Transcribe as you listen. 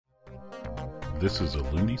This is a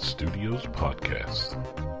Looney Studios podcast.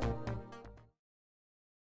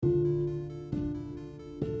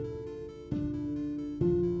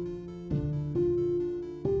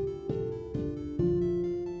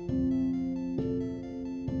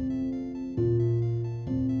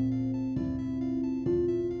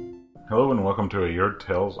 Hello and welcome to A Yerd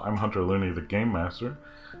Tales. I'm Hunter Looney, the Game Master,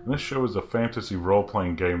 and this show is a fantasy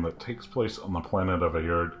role-playing game that takes place on the planet of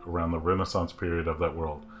Ayerd around the Renaissance period of that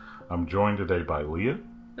world. I'm joined today by Leah.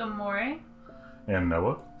 Gamore. And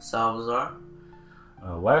Noah. Salvazar.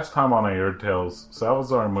 Last time on Ayerd Tales,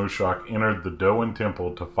 Salvazar and Mushak entered the Doan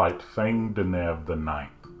Temple to fight Feng Denev the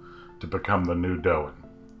Ninth to become the new Doan.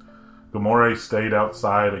 Gamore stayed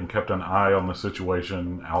outside and kept an eye on the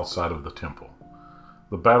situation outside of the temple.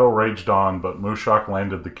 The battle raged on, but Mushak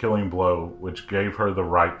landed the killing blow, which gave her the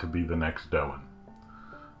right to be the next Doan.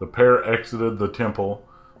 The pair exited the temple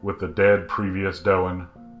with the dead previous Doan.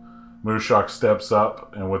 Mushak steps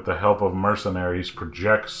up and with the help of mercenaries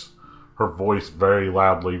projects her voice very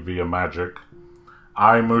loudly via magic.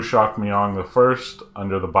 I, Mushak Myong I,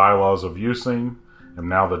 under the bylaws of Yusing, am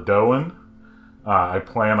now the Doan. I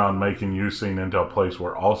plan on making Yusing into a place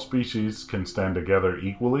where all species can stand together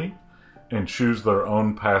equally and choose their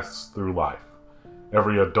own paths through life.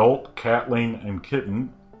 Every adult, catling, and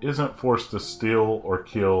kitten isn't forced to steal or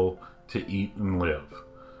kill to eat and live.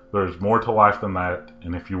 There's more to life than that,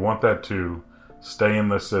 and if you want that too, stay in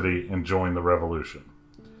the city and join the revolution.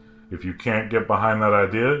 If you can't get behind that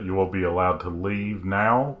idea, you will be allowed to leave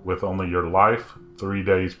now with only your life, 3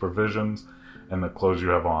 days provisions, and the clothes you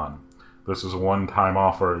have on. This is a one-time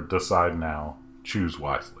offer. Decide now. Choose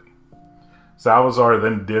wisely. Salvazar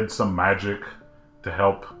then did some magic to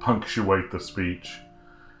help punctuate the speech,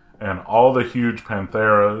 and all the huge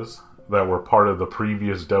pantheras that were part of the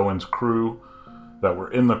previous Doan's crew that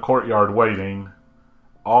were in the courtyard waiting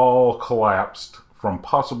all collapsed from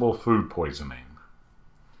possible food poisoning.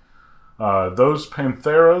 Those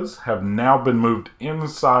pantheras have now been moved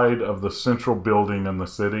inside of the central building in the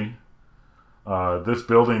city. This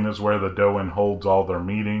building is where the Doan holds all their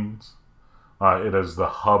meetings. It is the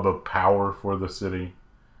hub of power for the city.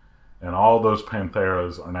 And all those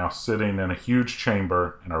pantheras are now sitting in a huge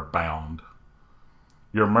chamber and are bound.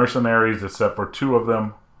 Your mercenaries, except for 2 of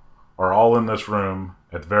them, are all in this room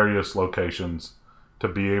at various locations to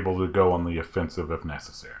be able to go on the offensive if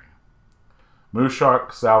necessary.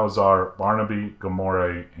 Mushak, Salvazar, Barnaby,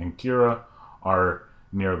 Gamore, and Kira are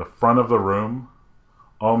near the front of the room.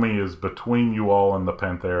 Omi is between you all and the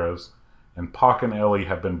pantheras, and Pak and Ellie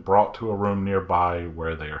have been brought to a room nearby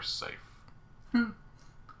where they are safe.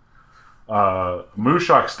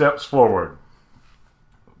 Mushak steps forward.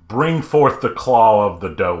 Bring forth the claw of the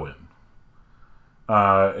Doan.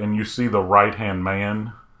 And you see the right-hand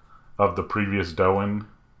man of the previous Doan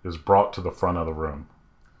is brought to the front of the room.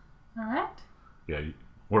 All right. Yeah,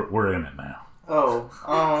 we're in it now.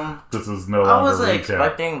 Oh, This is no longer I wasn't recap.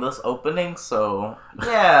 expecting this opening, so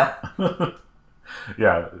yeah.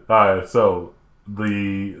 Yeah, so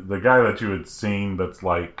the guy that you had seen that's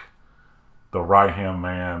like the right-hand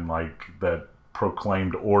man, like that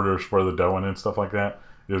proclaimed orders for the Doan and stuff like that,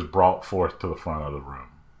 is brought forth to the front of the room.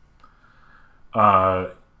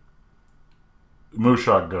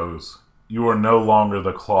 Mushak goes, "You are no longer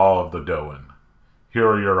the claw of the Doan. Here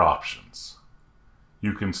are your options.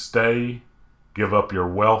 You can stay, give up your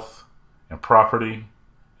wealth and property,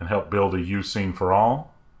 and help build a Yusing for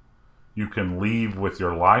all. You can leave with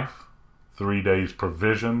your life, 3 days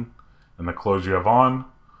provision, and the clothes you have on,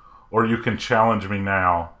 or you can challenge me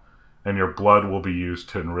now, and your blood will be used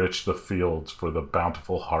to enrich the fields for the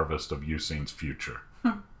bountiful harvest of Yusing's future."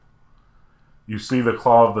 You see the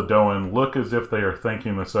claw of the Doan look as if they are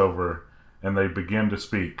thinking this over, and they begin to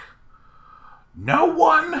speak. "No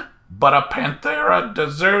one but a panthera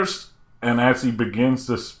deserves..." And as he begins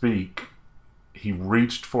to speak, he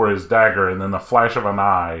reached for his dagger, and in the flash of an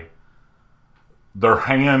eye, their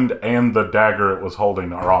hand and the dagger it was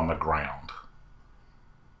holding are on the ground.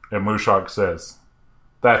 And Mushak says,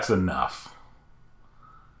 "That's enough.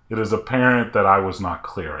 It is apparent that I was not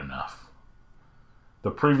clear enough. The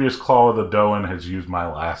previous claw of the Doan has used my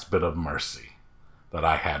last bit of mercy that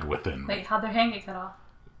I had within me." Like, how'd their hand get cut off?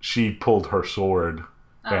 She pulled her sword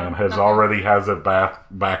and already has it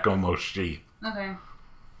back on those sheath. Okay.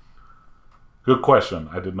 Good question.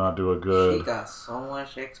 I did not do a good... She got so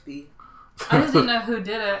much XP. I just didn't know who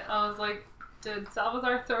did it. I was like, did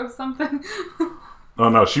Salvazar throw something? Oh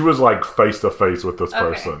no, she was like face to face with this Okay.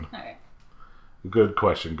 person. Okay. Good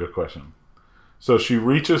question. So she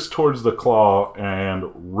reaches towards the claw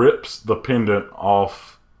and rips the pendant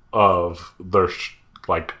off of their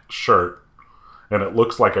shirt, and it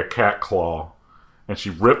looks like a cat claw. and she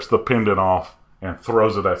rips the pendant off and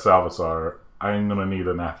throws it at Salazar. I'm going to need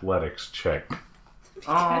an athletics check.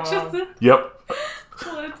 Catches it. Yep.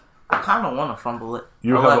 What? I kind of want to fumble it.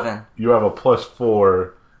 You 11. have a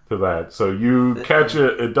 +4 to that. So you 15. catch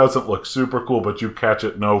it. It doesn't look super cool, but you catch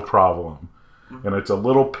it no problem. Mm-hmm. And it's a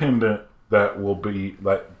little pendant that will be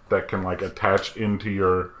that can like attach into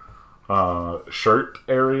your shirt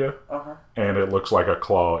area. Uh-huh. And it looks like a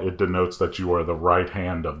claw. It denotes that you are the right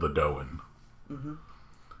hand of the Doan.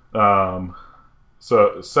 Mm-hmm.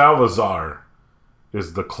 So Salazar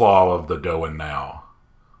is the claw of the Doan now.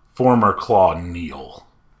 Former claw Neil.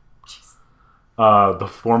 The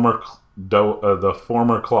former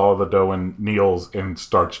claw of the Doan kneels and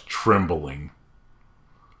starts trembling.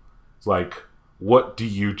 It's like, what do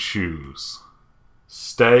you choose?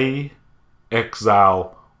 Stay,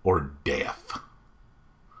 exile, or death?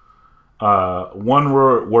 One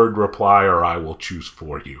word reply, or I will choose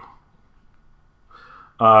for you.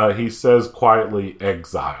 He says quietly,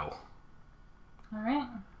 exile. Alright.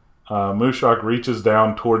 Mushak reaches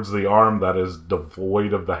down towards the arm that is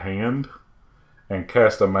devoid of the hand and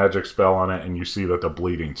casts a magic spell on it, and you see that the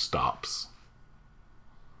bleeding stops.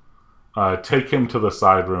 Take him to the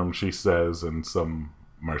side room, she says, and some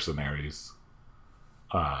mercenaries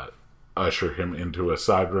usher him into a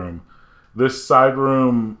side room. This side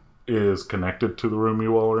room is connected to the room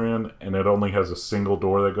you all are in, and it only has a single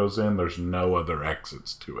door that goes in. There's no other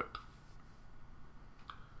exits to it.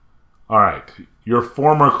 Alright, your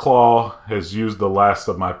former claw has used the last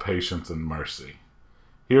of my patience and mercy.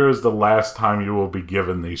 Here is the last time you will be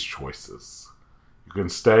given these choices. You can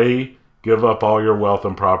stay, give up all your wealth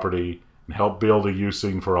and property, and help build a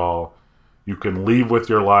U-Sing for all. You can leave with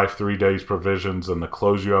your life 3 days' provisions and the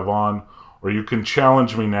clothes you have on, or you can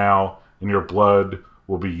challenge me now, and your blood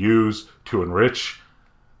will be used to enrich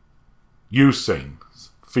U-Sing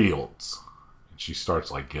fields. And she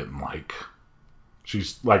starts getting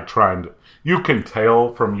she's trying to, you can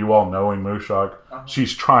tell from you all knowing Mushak,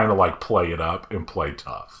 she's trying to play it up and play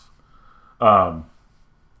tough.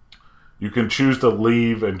 You can choose to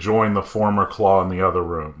leave and join the former claw in the other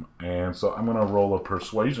room. And so I'm going to roll a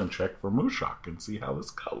persuasion check for Mushak and see how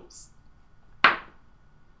this goes.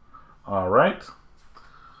 Alright.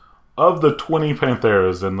 Of the 20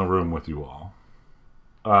 Pantheras in the room with you all,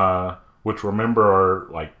 which remember are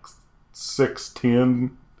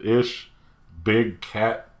 6'10"-ish, big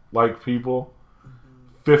cat-like people,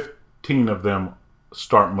 15 of them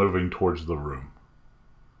start moving towards the room.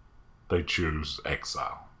 They choose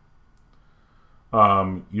exile.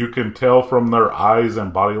 You can tell from their eyes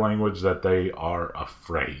and body language that they are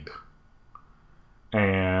afraid.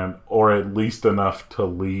 Or at least enough to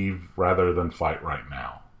leave rather than fight right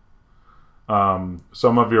now.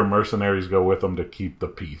 Some of your mercenaries go with them to keep the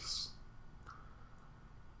peace.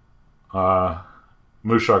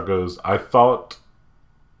 Mushak goes, I thought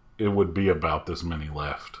it would be about this many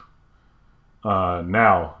left.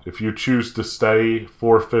 Now, if you choose to stay,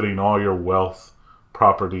 forfeiting all your wealth,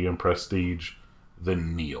 property, and prestige,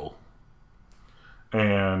 then kneel.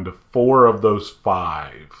 And 4 of those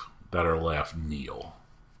 5 that are left kneel.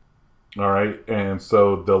 Alright, and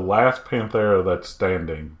so the last Panthera that's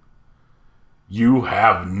standing, you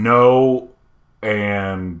have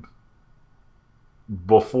and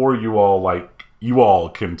before you all, you all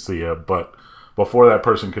can see it, but before that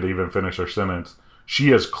person could even finish her sentence, she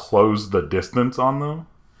has closed the distance on them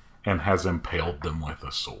and has impaled them with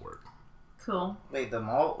a sword. Cool. Wait, them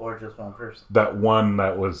all or just one person? That one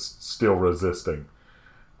that was still resisting.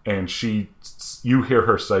 And you hear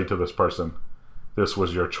her say to this person, this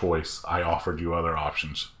was your choice. I offered you other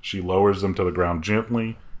options. She lowers them to the ground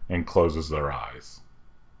gently and closes their eyes.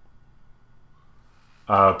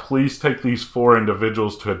 Please take these 4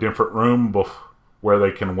 individuals to a different room where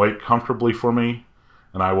they can wait comfortably for me,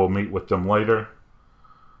 and I will meet with them later.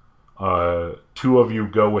 2 of you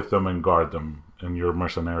go with them and guard them, and your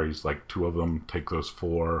mercenaries, 2 of them, take those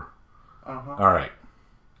 4. Alright.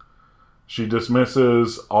 She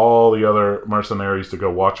dismisses all the other mercenaries to go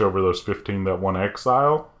watch over those 15 that want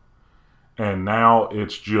exile, and now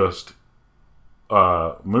it's just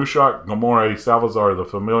Mushak, Gamore, Salazar, the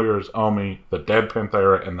familiars, Omi, the dead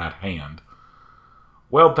Panthera, and that hand.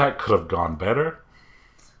 Well, that could have gone better.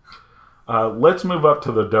 Let's move up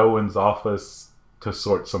to the Doan's office to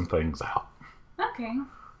sort some things out. Okay.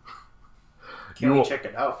 Can we check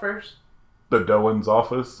it out first? The Doan's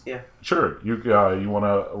office? Yeah. Sure. You want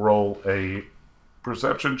to roll a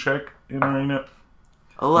perception check entering it?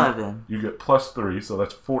 11. You get +3, so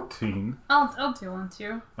that's 14. I'll do one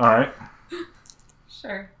too. Alright.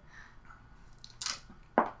 Sure.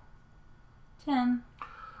 10.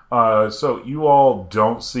 So you all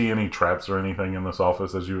don't see any traps or anything in this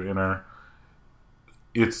office as you enter.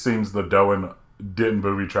 It seems the Doan didn't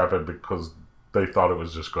booby trap it because they thought it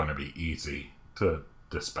was just going to be easy to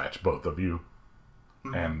dispatch both of you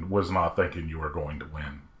and was not thinking you were going to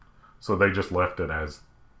win. So they just left it as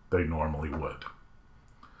they normally would.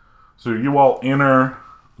 So you all enter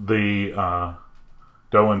the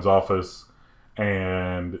Doan's office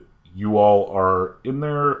and you all are in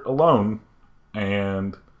there alone.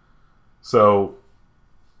 And so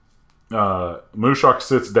Mushok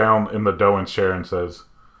sits down in the Doan's chair and says,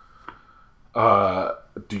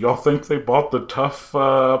 do y'all think they bought the tough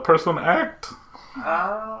person act?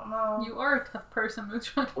 I don't know. You are a tough person,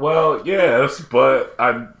 Mushok. Well, yes, but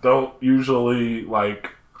I don't usually,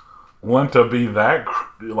 want to be that,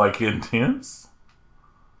 intense.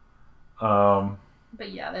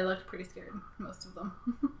 But yeah, they looked pretty scared, most of them.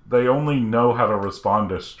 They only know how to respond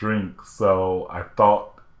to strength, so I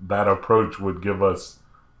thought that approach would give us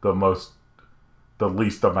the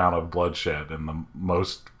least amount of bloodshed and the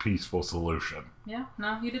most peaceful solution. Yeah,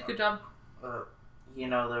 no, you did a good job.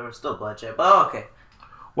 There was still bloodshed, but okay.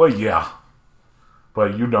 Well, yeah.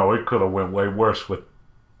 But it could have went way worse with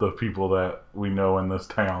the people that we know in this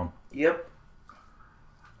town. Yep.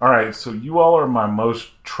 Alright, so you all are my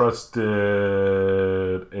most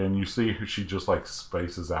trusted, and you see she just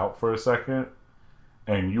spaces out for a second,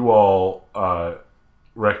 and you all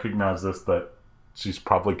recognize this, that she's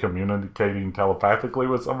probably communicating telepathically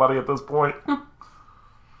with somebody at this point.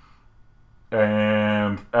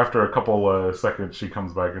 And after a couple of seconds, she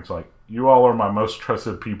comes back and she's like, you all are my most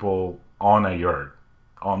trusted people on Earth,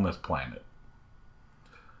 on this planet.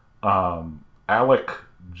 Alec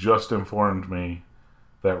just informed me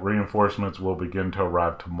that reinforcements will begin to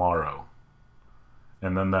arrive tomorrow.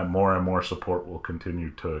 And then that more and more support will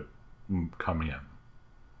continue to come in.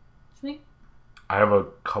 Sweet. I have a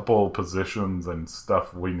couple positions and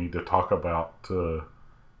stuff we need to talk about to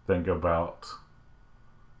think about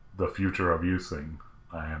the future of using.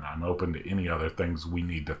 And I'm open to any other things we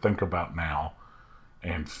need to think about now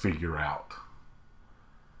and figure out.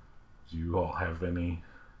 Do you all have anything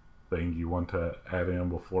you want to add in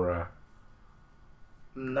before I...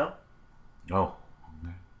 No. Oh.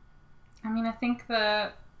 Okay. I mean, I think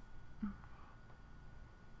that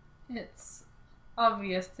it's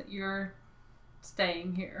obvious that you're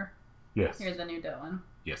staying here. Yes. You're the new Doan.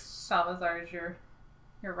 Yes. Salazar is your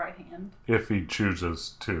right hand. If he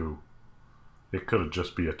chooses to, it could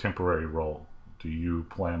just be a temporary role. Do you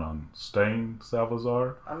plan on staying,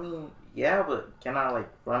 Salazar? I mean, yeah, but can I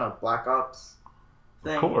run a Black Ops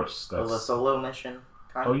thing? Of course. Of a solo mission?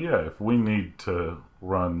 Oh yeah, if we need to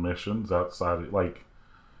run missions outside,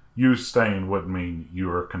 you staying wouldn't mean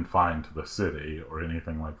you are confined to the city or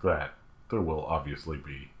anything like that. There will obviously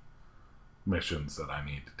be missions that I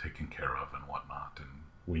need taken care of and whatnot, and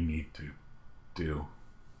we need to do.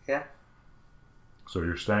 Yeah. So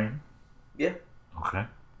you're staying? Yeah. Okay.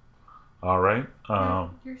 All right.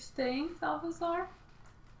 You're staying, Salazar?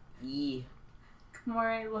 Yeah.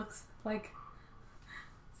 Kamore looks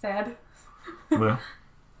sad. Yeah.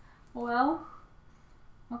 Well,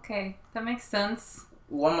 okay, that makes sense.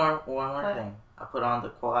 One more thing. I put on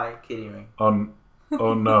the Kawaii Kitty ring. Oh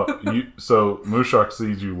no! So Mushok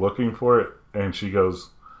sees you looking for it, and she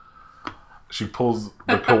goes. She pulls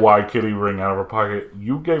the Kawaii Kitty ring out of her pocket.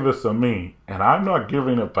 You gave this to me, and I'm not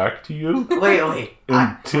giving it back to you. Wait.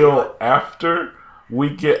 Until after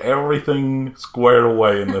we get everything squared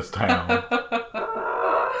away in this town.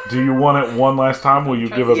 Do you want it one last time? Will you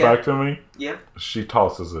give it back to me? Yeah. She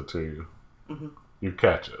tosses it to you. Mm-hmm. You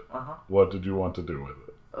catch it. Uh-huh. What did you want to do with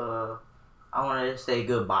it? I wanted to say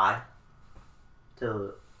goodbye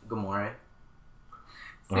to Gamore.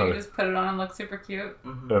 So you just put it on and look super cute.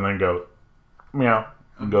 Mm-hmm. And then go, meow,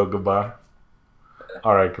 and go goodbye.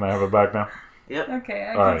 All right, can I have it back now? Yep. Okay,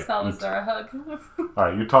 I give Salazar a hug. All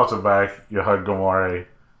right, you toss it back. You hug Gamore.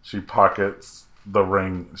 She pockets the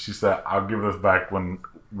ring. She said, I'll give this back when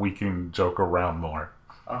we can joke around more.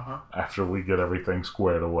 Uh-huh. After we get everything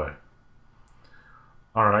squared away.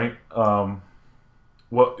 All right.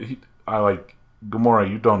 Gamora,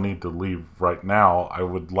 you don't need to leave right now. I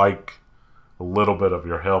would like a little bit of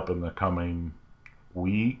your help in the coming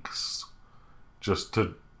weeks, just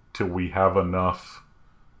till we have enough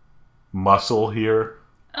muscle here.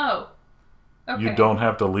 Oh. Okay. You don't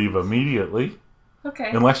have to leave immediately.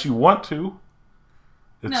 Okay. Unless you want to.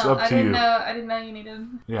 It's up to you. I didn't know you needed...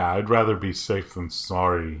 Yeah, I'd rather be safe than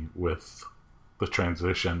sorry with the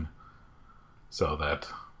transition so that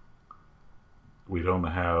we don't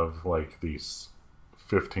have, these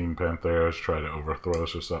 15 Pantheras try to overthrow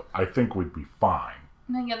us or so. I think we'd be fine.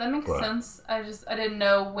 No, yeah, that makes But- sense. I didn't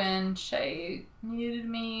know when Shay needed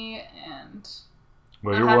me, and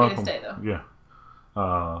Well, I'm you're happy welcome. to stay though. Yeah.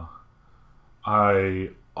 I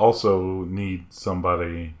also need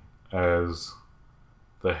somebody as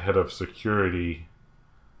the head of security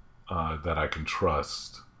that I can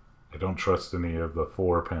trust. I don't trust any of the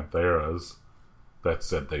 4 Pantheras that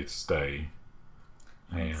said they'd stay.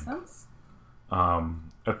 Makes And sense.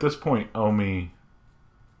 at this point, Omi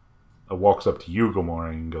walks up to you,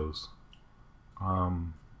 Gamora, and goes,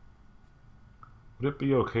 would it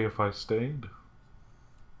be okay if I stayed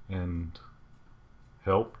and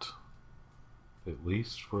helped, at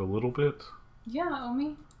least for a little bit? Yeah,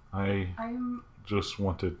 Omi, I I'm. just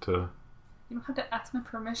wanted to. You don't have to ask my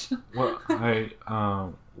permission.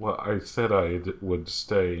 I said would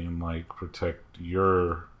stay and like protect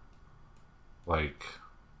your like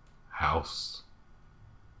house.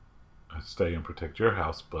 I'd stay and protect your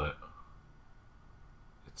house, but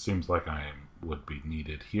it seems like I would be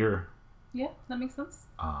needed here. Yeah, that makes sense.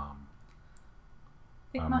 I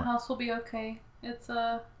think I'm my not- house will be okay. It's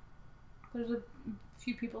there's a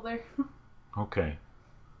few people there. Okay.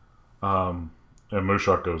 And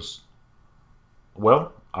Mushak goes,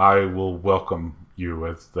 well, I will welcome you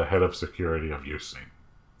as the head of security of Yusin.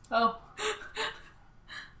 Oh.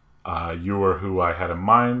 You were who I had in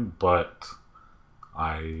mind, but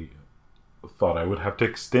I thought I would have to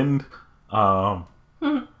extend.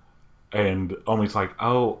 And Omi's like,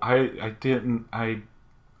 oh, I didn't, I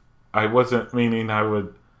wasn't meaning I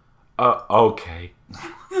would, okay.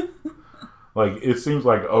 Like, it seems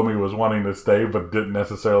like Omi was wanting to stay, but didn't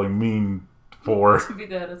necessarily mean for, To be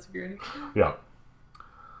the head of security. yeah.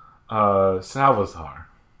 Salazar,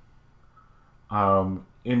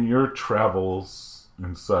 in your travels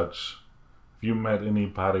and such, have you met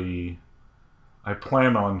anybody? I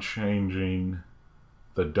plan on changing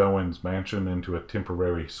the Doan's mansion into a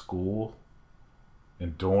temporary school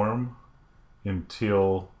and dorm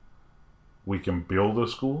until we can build a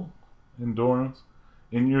school and dorms.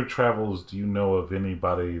 In your travels, do you know of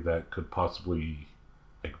anybody that could possibly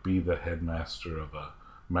like be the headmaster of a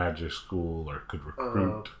magic school or could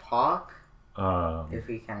recruit? Pock? Um, If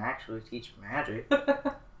he can actually teach magic.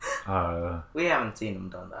 uh, We haven't seen him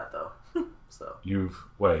done that though. So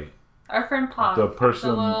wait, Our friend Pop, the person,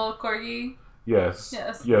 the little corgi. yes,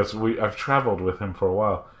 Yes. I've traveled with him for a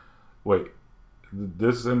while. Wait,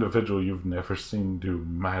 this individual you've never seen do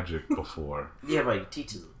magic before, yeah, but he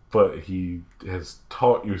teaches. but he has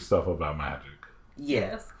taught you stuff about magic.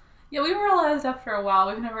 Yeah. Yeah, we realized after a while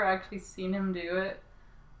we've never actually seen him do it,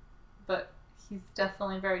 but he's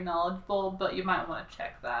definitely very knowledgeable. But you might want to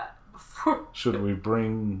check that before. Should we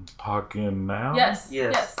bring Puck in now? Yes.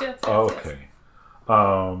 Yes. Yes. Yes. Yes. Okay.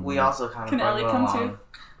 We also kind of Can Ellie come too?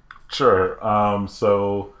 Sure.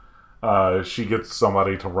 So she gets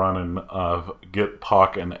somebody to run and get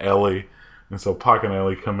Puck and Ellie, and so Puck and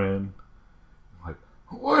Ellie come in. Like,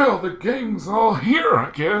 well, the gang's all here,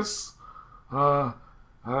 I guess.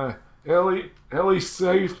 Ellie's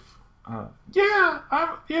safe.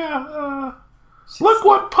 Look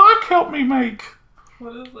what Puck helped me make.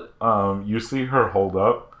 What is it? You see her hold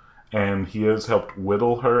up, and he has helped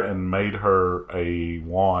whittle her and made her a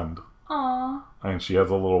wand. Aw. And she has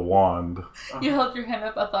a little wand. You held your hand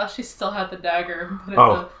up. I thought she still had the dagger,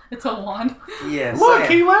 but it's a wand. Yes. Look,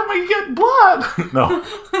 he let me get blood. No,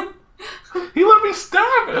 he let me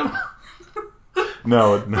stab him.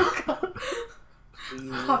 No.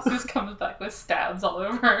 Pop just comes back with stabs all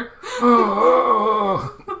over her.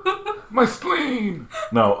 Oh, my spleen.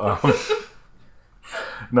 No,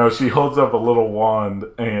 no. She holds up a little wand,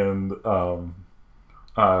 and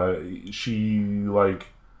she like,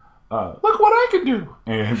 look what I can do,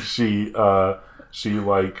 and she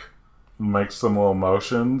like makes some little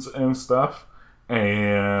motions and stuff,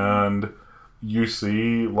 and you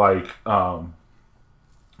see like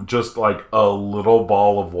just like a little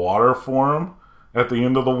ball of water form at the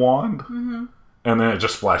end of the wand, Mm-hmm. and then it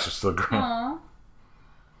just splashes to the ground. Aw.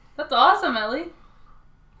 That's awesome, Ellie.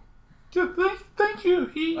 Yeah, thank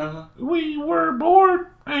you. Uh-huh. We were bored,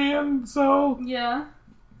 and so Yeah.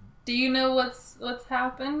 Do you know what's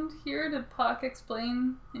happened here? Did Puck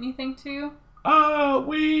explain anything to you?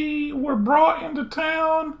 we were brought into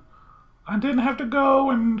town. I didn't have to go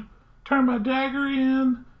and turn my dagger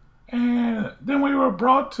in, and then we were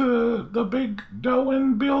brought to the big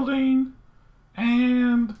Doan building,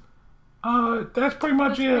 and that's pretty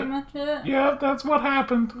much That's it. pretty much it. Yeah, that's what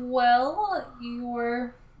happened. Well,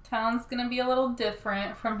 your town's gonna be a little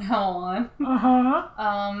different from now on. Uh-huh.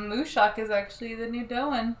 Mushak is actually the new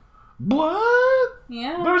Doan. What?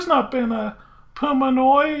 Yeah. There's not been a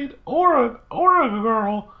Pumanoid or a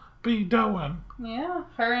girl be Doan. Yeah,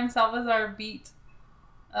 her and Salvazar beat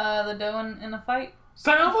the Doan in a fight.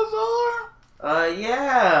 Salvazar?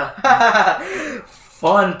 Yeah.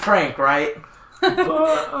 Fun prank, right? But,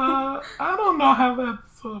 I don't know how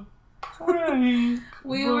that's a prank.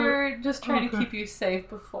 We were just trying to keep you safe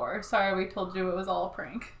before. Sorry we told you it was all a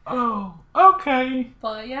prank. Oh, okay.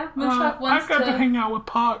 But yeah, Mushak wants I got to hang out with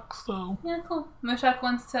Pock, so... Yeah, cool. Mushak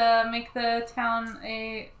wants to make the town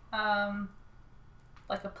a,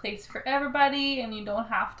 like a place for everybody, and you don't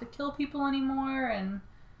have to kill people anymore, and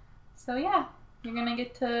so yeah, you're gonna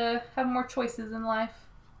get to have more choices in life.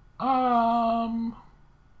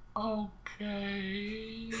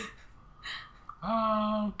 Okay.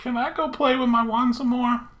 Can I go play with my wand some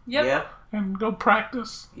more? Yep. Yeah. And go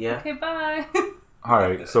practice? Yeah. Okay, bye.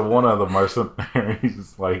 Alright, so one of the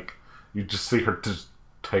mercenaries, like, you just see her just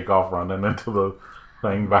take off running into the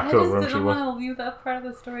thing back I to the just room she didn't was. want to leave that part of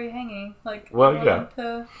the story hanging. Like, Well, I wanted yeah.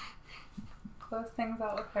 to close things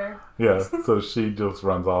out with her. Yeah, so she just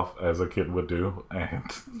runs off as a kid would do,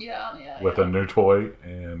 and Yeah. with a new toy,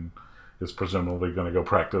 and is presumably going to go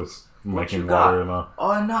practice making you water got? in a...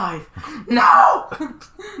 Oh, a knife. No!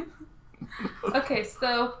 Okay,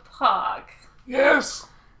 so Pog, Yes!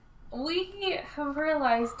 we have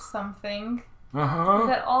realized something. Uh-huh.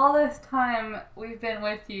 That all this time we've been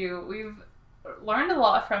with you, we've learned a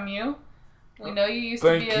lot from you. We know you used to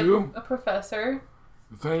Thank be you. a professor.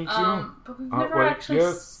 Thank you. But we've never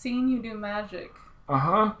actually seen you do magic.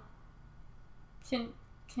 Uh-huh. Can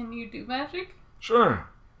you do magic? Sure.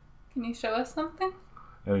 Can you show us something?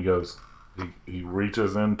 And he goes, he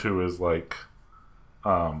reaches into his, like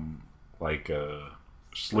a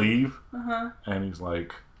sleeve, and he's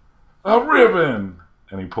like, a ribbon!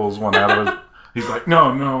 And he pulls one out of his... He's like,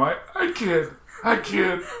 no, I kid.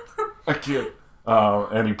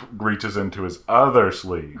 And he reaches into his other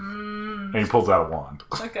sleeve, and he pulls out a wand.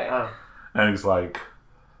 Okay. And he's like,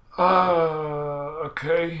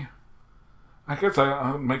 okay. I guess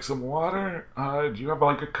I'll make some water. Do you have,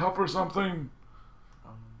 like, a cup or something?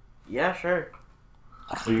 Yeah, sure.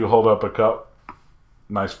 You hold up a cup.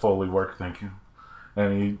 Nice Foley work, thank you.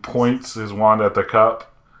 And he points his wand at the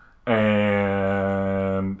cup,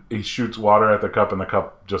 and he shoots water at the cup, and the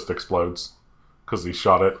cup just explodes. Because he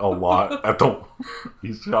shot it a lot at the...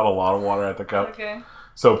 He shot a lot of water at the cup. Okay.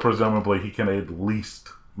 So presumably he can at least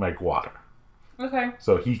make water. Okay.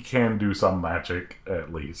 So he can do some magic,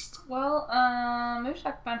 at least. Well,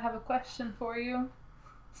 Mushak might have a question for you.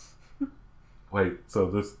 Wait, so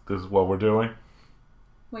this is what we're doing?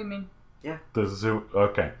 What do you mean? This is who...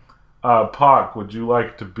 Okay. Pock, would you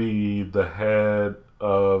like to be the head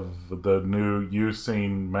of the new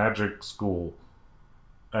Using Magic School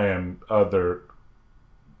and other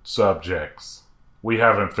subjects? We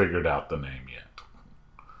haven't figured out the name yet.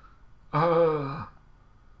 I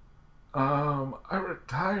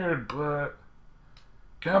retired, but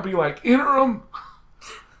can I be like interim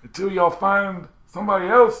until y'all find somebody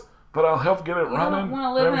else? But I'll help get it You running. don't want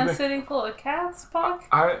to live in a city full of cats, Puck?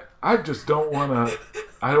 I just don't want to.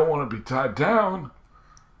 I don't want to be tied down.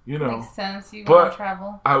 You know. Makes sense. You But want to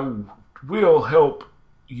travel. I will help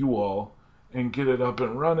you all and get it up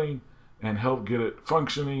and running and help get it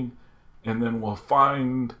functioning, and then we'll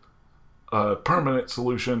find a permanent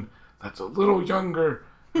solution that's a little younger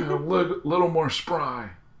and a little more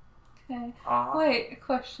spry. Okay. Wait, a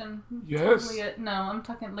question. Yes? Leah, no, I'm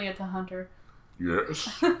talking Leah to Hunter. Yes.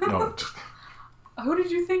 No. Who did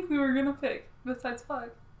you think we were gonna pick besides Puck?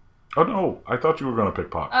 Oh no! I thought you were gonna pick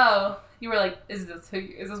Pop. Oh, you were like, "Is this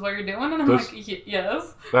what you're doing?" And I'm like,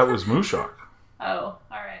 "Yes." That was Mushak. Oh, all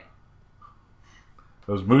right.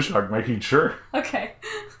 That was Mushak making sure. Okay.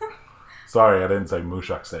 Sorry, I didn't say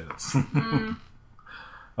Mushak said it.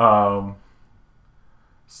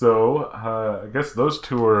 So I guess those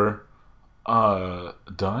two are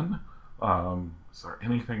done. Is there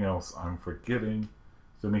anything else I'm forgetting?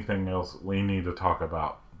 Is there anything else we need to talk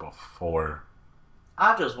about before?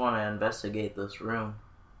 I just want to investigate this room.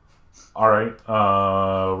 All right.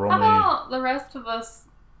 Roll How me. about the rest of us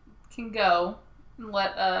can go and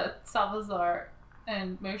let Salvazar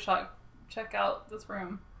and Mushak check out this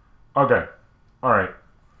room? Okay. All right.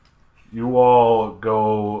 You all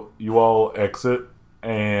go. You all exit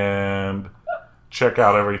and check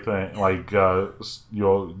out everything. Like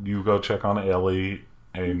you go check on Ellie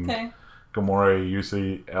and Okay. Gamora. You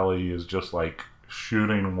see Ellie is just like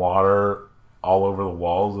shooting water all over the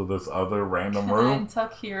walls of this other random Can I room. tell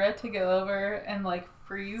Kira to go over and like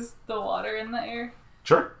freeze the water in the air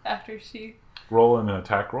Sure. after she... Roll an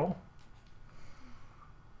attack roll.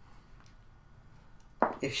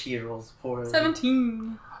 If she rolls poorly.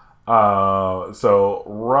 17. So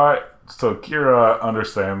Kira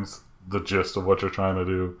understands the gist of what you're trying to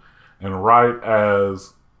do. And right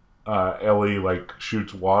as Ellie like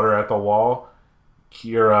shoots water at the wall,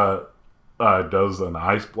 Kira does an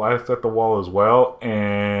ice blast at the wall as well,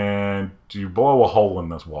 and you blow a hole in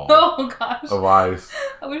this wall Oh gosh. of ice.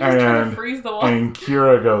 I was just trying to freeze the wall. And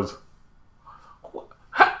Kira goes,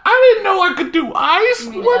 I didn't know I could do ice.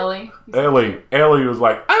 You mean What? Ellie was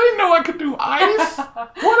like, I didn't know I could do ice.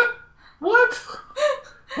 What?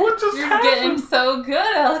 What just You're happened? getting so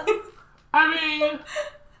good, Ellie. I mean,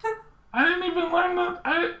 I didn't even learn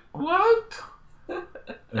that. What?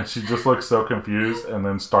 And she just looks so confused, and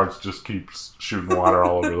then keeps shooting water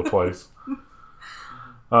all over the place.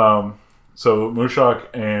 So Mushak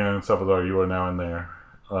and Salvador, you are now in there.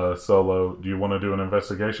 Solo, do you want to do an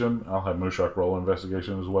investigation? I'll have Mushak roll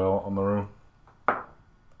investigation as well on the room.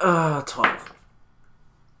 12.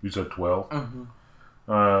 You said 12?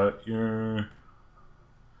 Mm-hmm. Your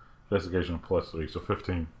investigation +3, so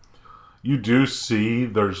 15. You do see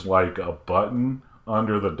there's like a button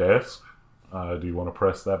under the desk. Do you want to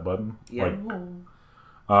press that button? Yeah.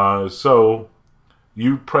 So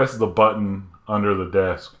you press the button under the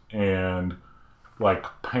desk, and like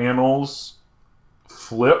panels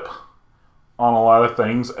flip on a lot of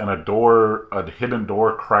things, and a hidden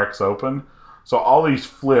door cracks open. So all these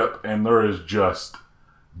flip, and there is just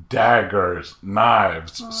daggers,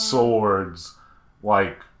 knives, swords,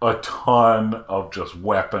 like a ton of just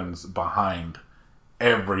weapons behind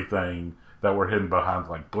everything that were hidden behind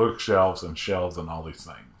like bookshelves and shelves and all these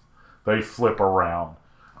things. They flip around.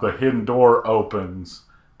 The hidden door opens,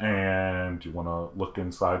 and you want to look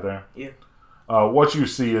inside there? Yeah. What you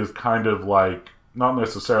see is kind of like, not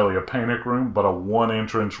necessarily a panic room, but a one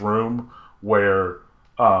entrance room where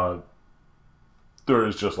there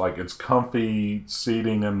is just like, it's comfy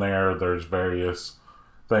seating in there. There's various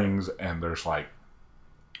things, and there's like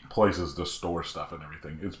places to store stuff and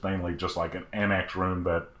everything. It's mainly just like an annex room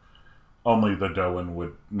that only the Doan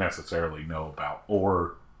would necessarily know about,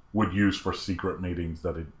 or would use for secret meetings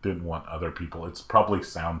that it didn't want other people. It's probably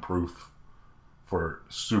soundproof for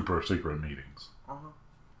super secret meetings. Uh-huh.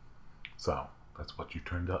 So that's what you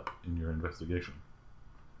turned up in your investigation.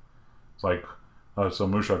 It's like, so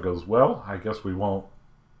Musha goes, well, I guess we won't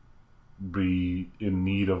be in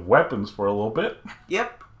need of weapons for a little bit.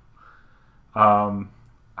 Yep.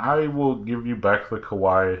 I will give you back the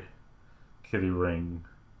Kawaii Kitty ring.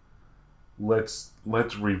 Let's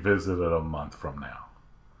revisit it a month from now.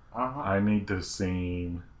 Uh-huh.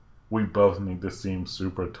 We both need to seem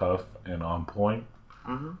super tough and on point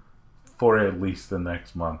Mm-hmm. for at least the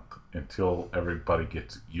next month, until everybody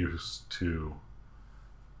gets used to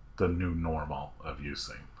the new normal of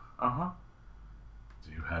using. Uh-huh.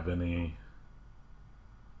 Do you have any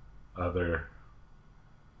other...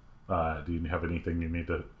 do you have anything you need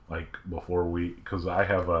to, like, before we... Because I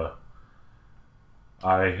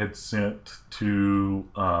had sent two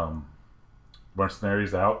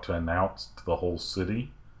mercenaries out to announce to the whole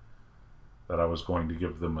city that I was going to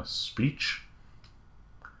give them a speech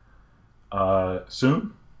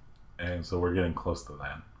soon. And so we're getting close to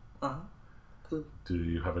that. Uh-huh. Cool. Do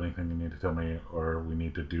you have anything you need to tell me or we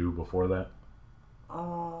need to do before that?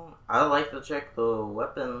 I like to check the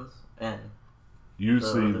weapons and... You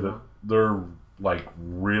see that they're like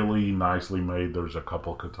really nicely made. There's a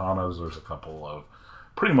couple katanas. There's a couple of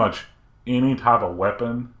pretty much any type of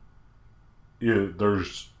weapon.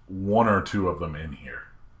 There's one or two of them in here.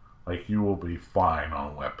 Like, you will be fine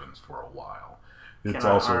on weapons for a while. It's Can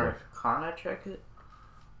also I like, Arcana check it?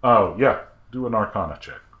 oh yeah, do an Arcana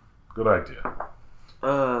check. Good idea.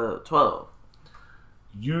 12.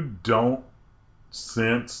 You don't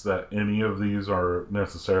sense that any of these are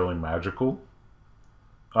necessarily magical.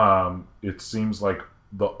 It seems like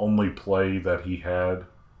the only play that he had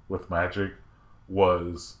with magic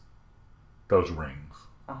was those rings.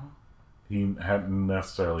 Uh-huh. He hadn't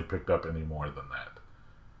necessarily picked up any more than that.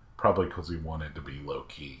 Probably because he wanted to be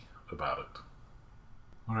low-key about it.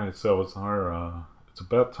 Alright, so it's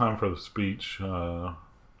about time for the speech. You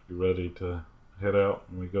ready to head out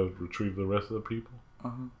and we go retrieve the rest of the people?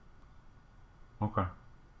 Uh-huh. Okay.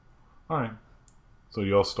 Alright. So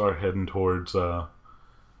you all start heading towards, you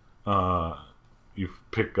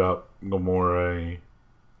pick up Gamora,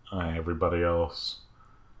 everybody else.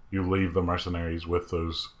 You leave the mercenaries with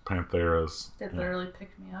those Pantheras. Did literally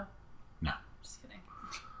pick me up? No. Just kidding.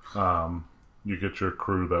 You get your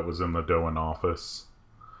crew that was in the Doan office.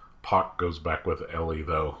 Pock goes back with Ellie,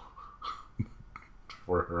 though,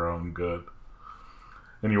 for her own good.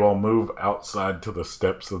 And you all move outside to the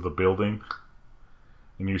steps of the building.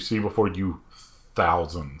 And you see before you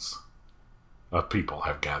thousands of people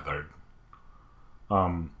have gathered.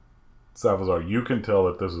 Salazar, you can tell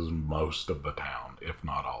that this is most of the town, if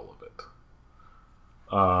not all of it.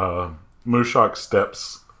 Mushak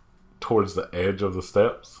steps towards the edge of the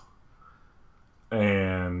steps,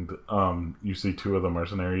 and you see two of the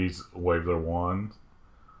mercenaries wave their wands.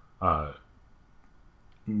 When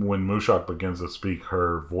Mushak begins to speak,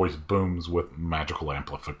 her voice booms with magical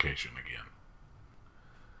amplification again.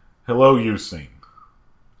 Hello, Yusin.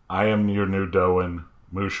 I am your new Doan,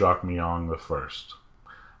 Mushak Myong the First.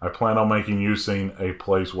 I plan on making Yusin a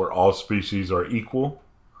place where all species are equal,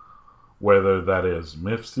 whether that is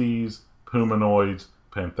Mifsies, Humanoids,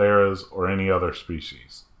 Pantheras, or any other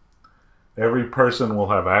species. Every person will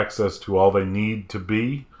have access to all they need to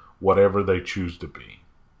be, whatever they choose to be.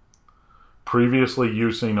 Previously,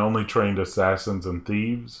 Yusin only trained assassins and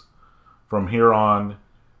thieves. From here on,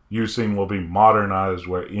 Yusin will be modernized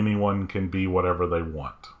where anyone can be whatever they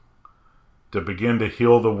want. To begin to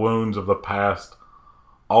heal the wounds of the past,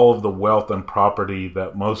 all of the wealth and property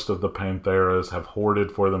that most of the Pantheras have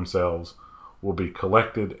hoarded for themselves will be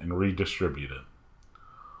collected and redistributed.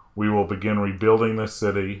 We will begin rebuilding this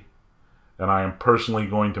city, and I am personally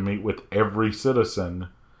going to meet with every citizen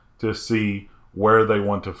to see where they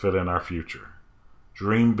want to fit in our future.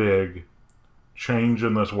 Dream big. Change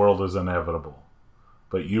in this world is inevitable,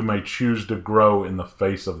 but you may choose to grow in the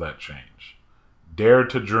face of that change. Dare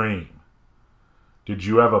to dream. Did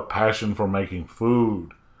you have a passion for making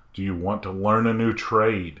food? Do you want to learn a new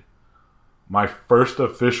trade? My first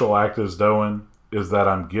official act as Doan is that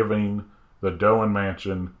I'm giving the Doan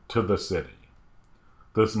Mansion to the city.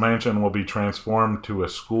 This mansion will be transformed to a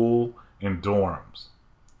school and dorms.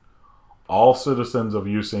 All citizens of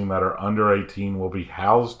Yusin that are under 18 will be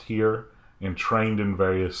housed here and trained in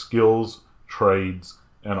various skills, trades,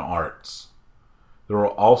 and arts. There will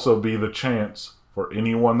also be the chance for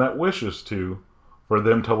anyone that wishes to, for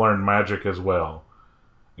them to learn magic as well.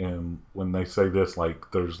 And when they say this,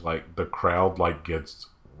 there's the crowd gets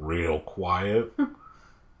real quiet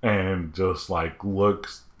and just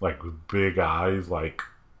looks with big eyes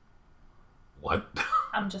what?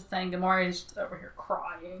 I'm just saying, Gamora is just over here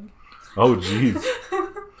crying. Oh, jeez.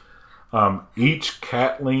 Each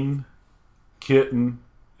catling, kitten,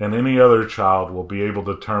 and any other child will be able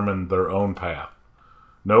to determine their own path.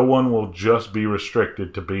 No one will just be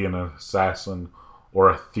restricted to be an assassin or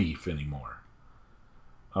a thief anymore.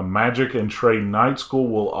 A magic and trade night school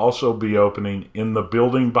will also be opening in the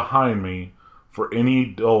building behind me for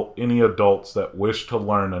any adults that wish to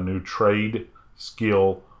learn a new trade,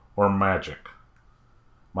 skill, or magic.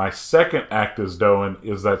 My second act as Doan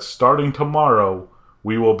is that starting tomorrow,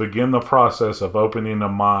 we will begin the process of opening a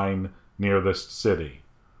mine near this city.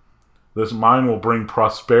 This mine will bring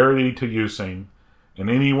prosperity to Yusin, and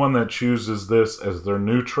anyone that chooses this as their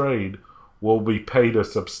new trade will be paid a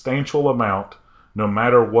substantial amount no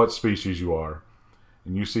matter what species you are.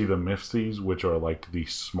 And you see the Mifsies, which are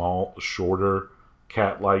these small, shorter,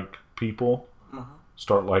 cat-like people,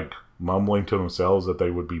 start mumbling to themselves that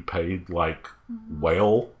they would be paid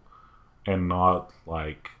well and not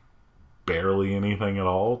barely anything at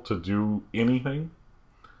all to do anything.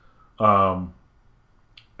 And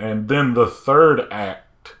then the third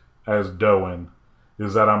act as Doan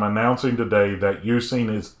is that I'm announcing today that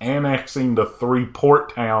Yusin is annexing the 3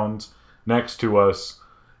 port towns next to us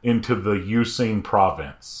into the Yusin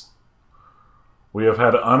province. We have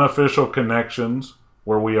had unofficial connections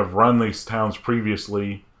where we have run these towns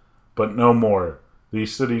previously, but no more.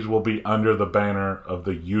 These cities will be under the banner of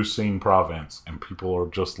the Yusin province, and people are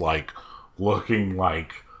just looking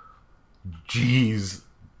geez,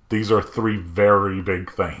 these are 3 very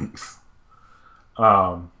big things.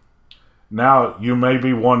 Now, you may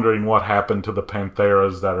be wondering what happened to the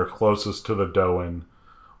Pantheras that are closest to the Doan,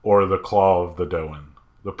 or the Claw of the Doan,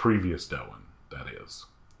 the previous Doan, that is.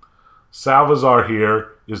 Salazar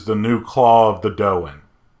here is the new Claw of the Doan.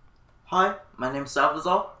 Hi, my name's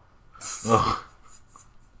Salazar.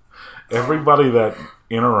 Everybody that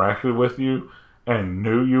interacted with you and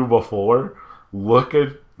knew you before look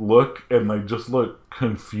and they just look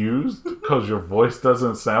confused because your voice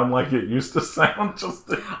doesn't sound like it used to sound.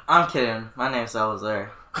 I'm kidding. My name's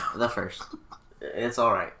Salazar the First. It's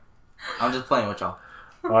alright. I'm just playing with y'all.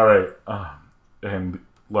 Alright. And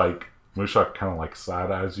Mushak kind of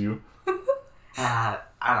side eyes you. I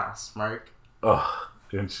don't smirk.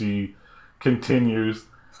 And she continues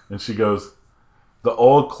and she goes, "The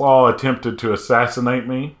old Claw attempted to assassinate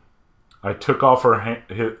me. I took off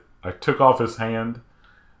his hand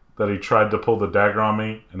that he tried to pull the dagger on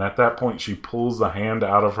me, and at that point she pulls the hand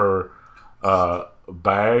out of her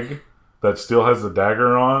bag that still has the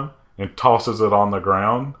dagger on and tosses it on the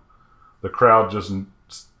ground. The crowd just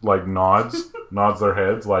nods their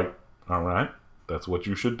heads All right. That's what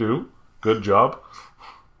you should do. Good job.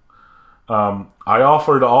 I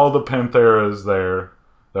offered all the Pantheras there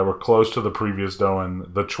that were close to the previous Doan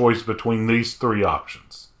the choice between these three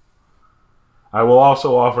options. I will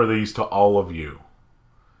also offer these to all of you.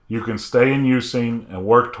 You can stay in Using and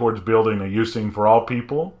work towards building a Using for all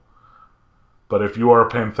people, but if you are a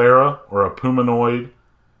Panthera or a Pumanoid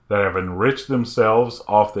that have enriched themselves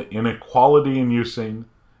off the inequality in Using,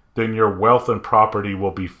 then your wealth and property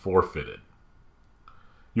will be forfeited.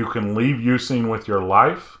 You can leave Using with your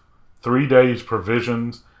life, 3 days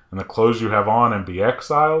provisions, and the clothes you have on and be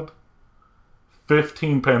exiled.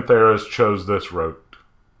 15 Pantheras chose this route.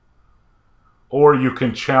 Or you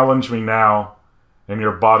can challenge me now, and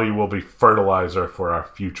your body will be fertilizer for our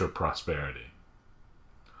future prosperity.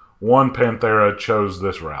 1 Panthera chose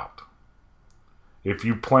this route. If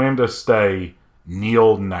you plan to stay,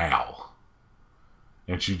 kneel now.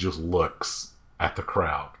 And she just looks at the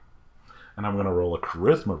crowd. And I'm going to roll a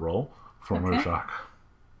charisma roll for Mushak.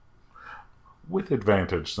 With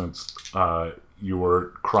advantage since you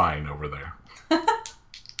were crying over there.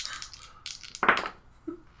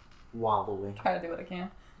 Wallowing. Try to do what I can.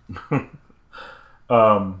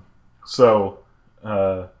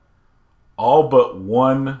 All but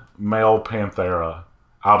 1 male Panthera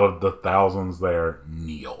out of the thousands there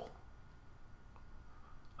kneel.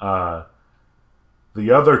 The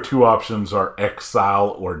other 2 options are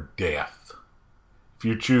exile or death. If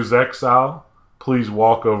you choose exile, please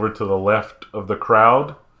walk over to the left of the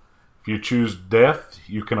crowd. If you choose death,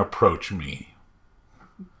 you can approach me.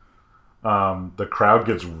 The crowd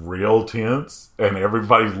gets real tense, and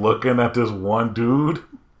everybody's looking at this one dude.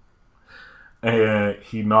 And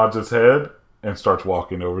he nods his head and starts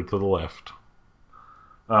walking over to the left.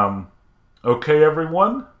 Okay,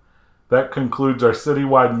 everyone. That concludes our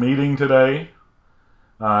citywide meeting today.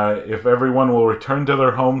 If everyone will return to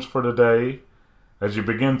their homes for today, as you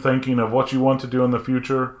begin thinking of what you want to do in the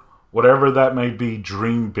future, whatever that may be,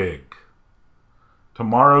 dream big.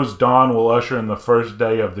 Tomorrow's dawn will usher in the first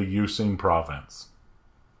day of the Using province.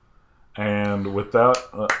 And with that,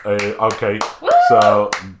 okay,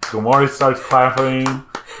 so Gamori starts clapping.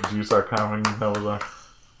 Did you start clapping? That was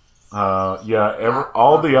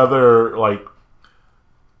all the other, like,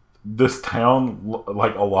 this town,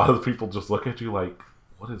 like, a lot of the people just look at you like,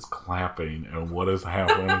 what is clapping and what is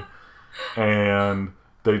happening? And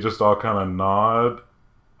they just all kind of nod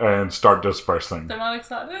and start dispersing. They're not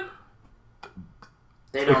excited?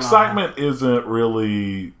 They don't Excitement isn't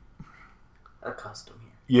really a custom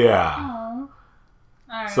here. Yeah. Aww. All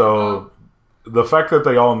right, So the fact that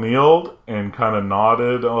they all kneeled and kind of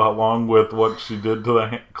nodded along with what she did to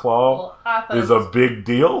the claw I thought is it a was big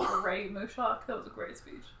deal. great, Mushak. That was a great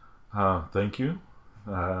speech. Thank you.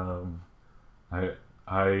 I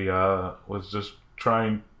was just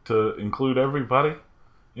trying to include everybody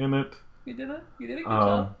in it. You did it. You did a good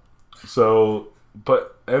job.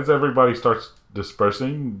 But as everybody starts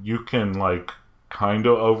dispersing, you can, like, kind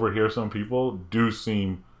of overhear some people do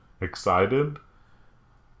seem excited,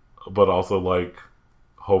 but also, like,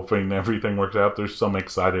 hoping everything works out. There's some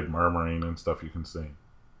excited murmuring and stuff you can see.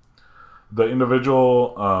 The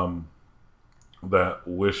individual that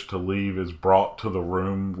wished to leave is brought to the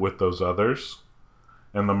room with those others,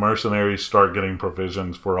 and the mercenaries start getting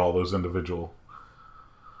provisions for all those individual.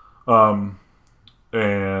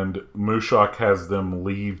 And Mushak has them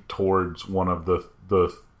leave towards one of the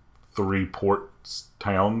 3 port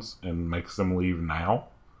towns and makes them leave now.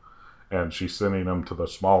 And she's sending them to the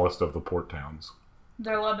smallest of the port towns.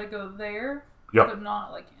 They're allowed to go there? Yep. But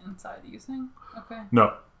not, like, inside Using? Okay.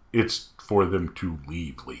 No, it's for them to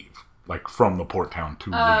leave. Like, from the port town to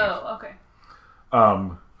leave. Oh, okay.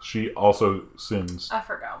 She also sends... I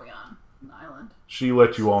forgot we on an island. She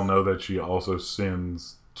let you all know that she also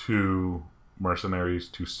sends 2 mercenaries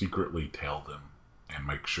to secretly tell them and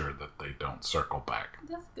make sure that they don't circle back.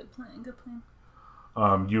 That's a good plan. Good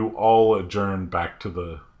plan. You all adjourn back to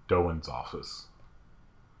the Doan's office.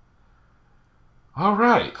 All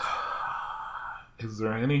right. Is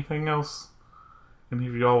there anything else any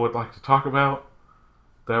of y'all would like to talk about?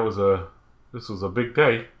 This was a big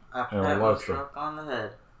day. I And pat a lot my of stuff. truck on the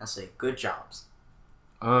head and say, good jobs.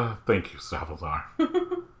 Thank you, Salazar.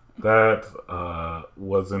 That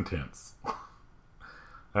was intense.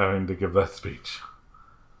 Having to give that speech.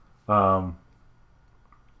 All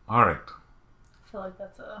right. I feel like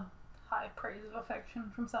that's a high praise of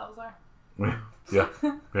affection from Salazar.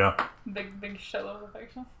 Yeah. Big show of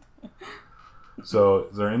affection. So,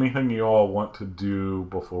 is there anything you all want to do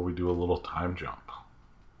before we do a little time jump?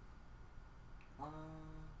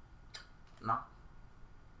 No.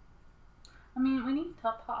 I mean, we need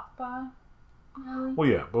to pop by. Really? Well,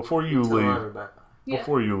 yeah. Before you Tell leave, everybody. Yeah.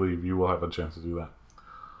 before you leave, you will have a chance to do that.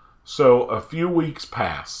 So a few weeks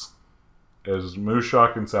pass as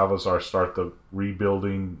Mushak and Salazar start the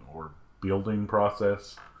rebuilding or building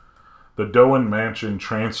process. The Doan mansion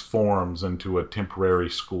transforms into a temporary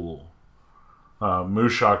school.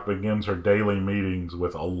 Mushak begins her daily meetings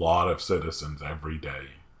with a lot of citizens every day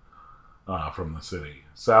from the city.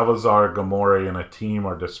 Salazar, Gamore, and a team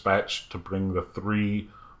are dispatched to bring the 3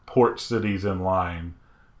 port cities in line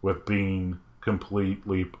with being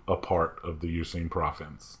completely a part of the Yusin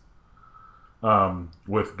province.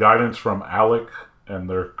 With guidance from Alec and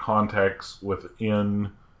their contacts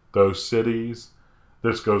within those cities,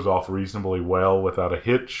 this goes off reasonably well without a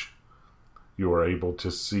hitch. You are able to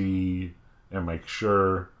see and make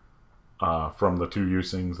sure from the 2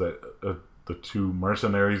 Yusings that the 2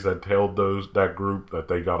 mercenaries that tailed that group that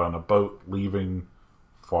they got on a boat leaving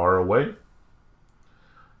far away.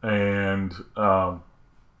 And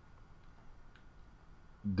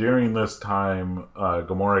during this time,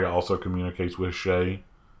 Gamora also communicates with Shay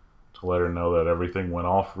to let her know that everything went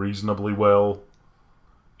off reasonably well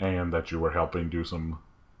and that you were helping do some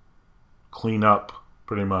cleanup,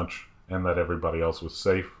 pretty much, and that everybody else was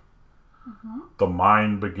safe. Mm-hmm. The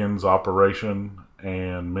mine begins operation,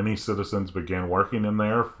 and many citizens began working in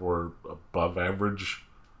there for above average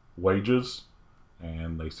wages,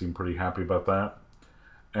 and they seem pretty happy about that.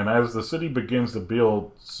 And as the city begins to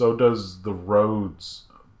build, so does the roads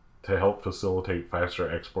to help facilitate faster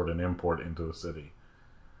export and import into the city.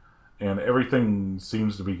 And everything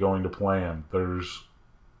seems to be going to plan. There's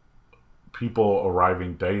people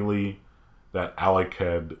arriving daily that Alec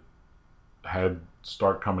had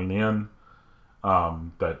start coming in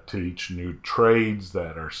that teach new trades,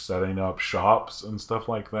 that are setting up shops and stuff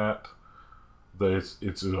like that.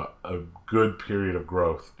 It's a good period of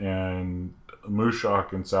growth. And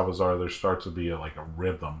Mushak and Salazar, there starts to be a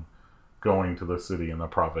rhythm going to the city and the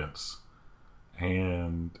province.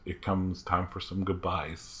 And it comes time for some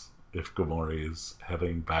goodbyes if Gamora is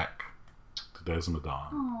heading back to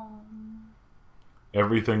Desmodon. Oh.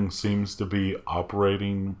 Everything seems to be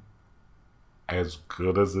operating as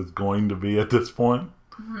good as it's going to be at this point.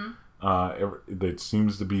 Mm-hmm. It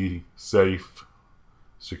seems to be safe.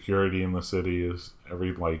 Security in the city is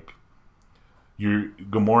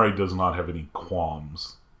Gamora does not have any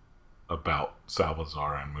qualms about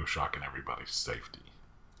Salazar and Mushak and everybody's safety.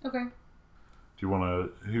 Okay. Do you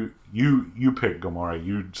want to you pick Gamora?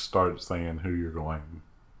 You start saying who you're going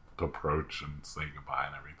to approach and say goodbye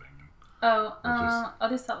and everything. Oh, Or I'll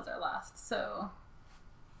do Salazar last. So,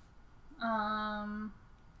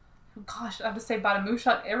 gosh, I have to say bye to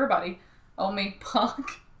Mushak, everybody. Oh, me,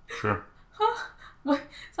 Punk. Sure. Huh? Wait,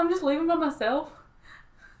 so I'm just leaving by myself?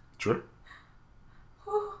 Sure.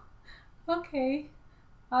 Whew. Okay.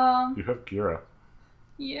 You have Kira.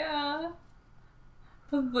 Yeah.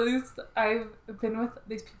 But I've been with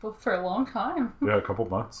these people for a long time. Yeah, a couple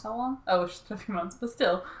months. How long? Oh, it's just a few months, but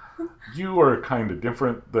still. You are kind of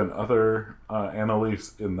different than other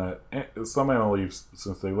Annaleafs in that some Annaleafs,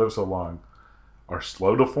 since they live so long, are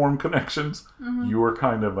slow to form connections. Mm-hmm. You are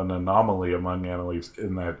kind of an anomaly among Annaleafs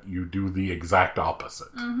in that you do the exact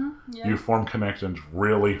opposite. Mm-hmm. Yeah. You form connections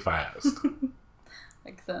really fast.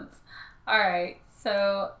 Makes sense. Alright,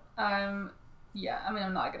 so, yeah, I mean,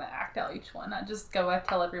 I'm not going to act out each one. I just go, I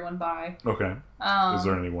tell everyone bye. Okay. Is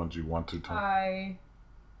there any ones you want to tell? I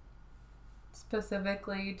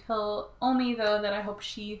specifically tell Omi, though, that I hope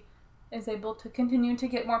she is able to continue to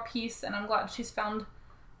get more peace, and I'm glad she's found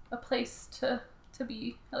a place to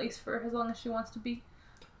be, at least for as long as she wants to be.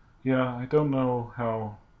 Yeah, I don't know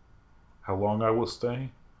how long I will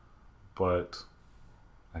stay, but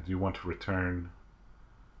I do want to return.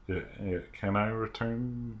 Can I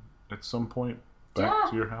return at some point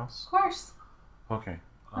back to your house? Of course. Okay.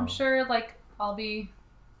 I'm sure, I'll be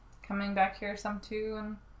coming back here some too,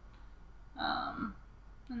 and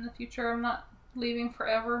in the future I'm not leaving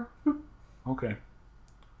forever. Okay.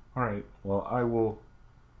 All right. Well, I will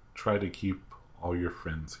try to keep all your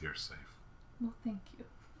friends here safe. Well, thank you.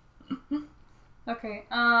 Okay,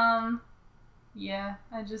 yeah,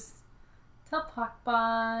 I just tell Puck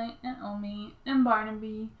bye, and Omi, and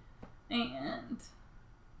Barnaby, and is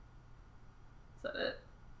that it?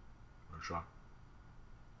 Mushak.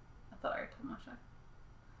 I thought I already told Mushak.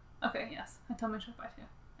 Okay, yes, I told Mushak bye too.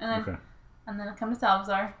 And then, Okay. and then I come to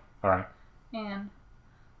Salazar, All right. and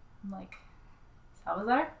I'm like,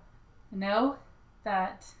 Salazar, I know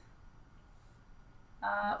that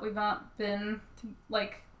we've not been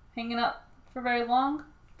hanging out for very long,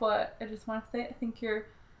 but I just want to say I think you're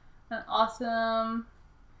an awesome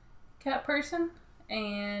cat person,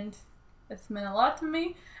 and It's meant a lot to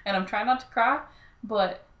me, and I'm trying not to cry,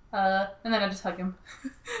 but, and then I just hug him.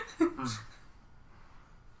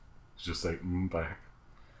 Just say, back.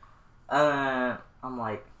 I'm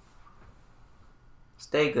like,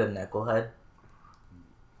 stay good, knucklehead.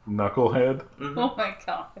 Knucklehead? Mm-hmm. Oh my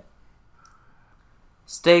god.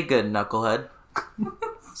 Stay good, knucklehead.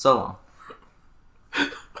 So long.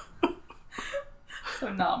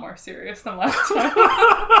 So not more serious than last time.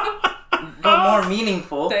 But more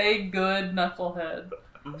meaningful. Stay good, knucklehead.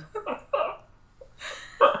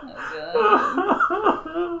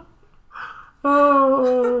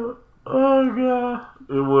 Oh, Oh god.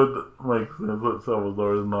 It would make sense that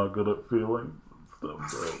Salvador is not good at feeling and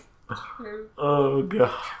stuff, so. true. Oh,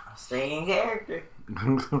 God. Stay in character.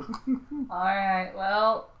 Alright,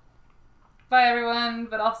 well, bye everyone,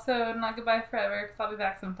 but also not goodbye forever, because I'll be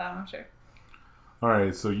back sometime, I'm sure.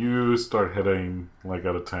 Alright, so you start heading, like,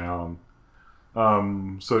 out of town.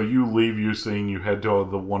 So you leave Using, you head to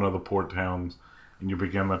one of the port towns, and you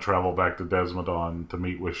begin to travel back to Desmodon to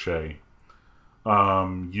meet with Shay.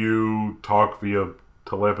 You talk via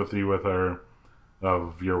telepathy with her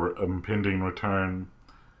of your impending return.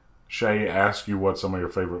 Shay asks you what some of your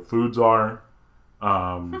favorite foods are.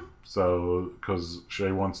 So, because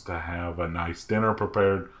Shay wants to have a nice dinner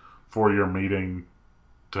prepared for your meeting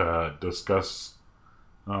to discuss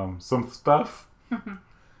some stuff.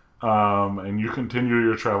 And you continue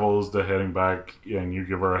your travels to heading back, and you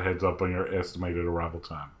give her a heads up on your estimated arrival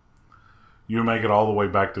time. You make it all the way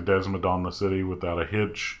back to Desmodon, the city, without a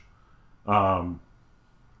hitch.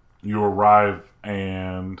 You arrive,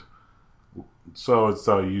 and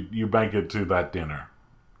so you make it to that dinner.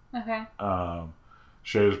 Okay.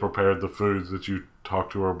 Shay has prepared the foods that you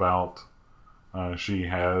talked to her about. She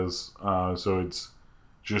has, so it's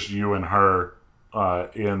just you and her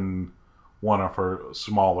in one of her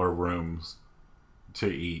smaller rooms to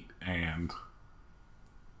eat, and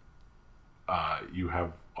you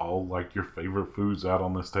have all, like, your favorite foods out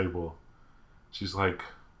on this table. She's like,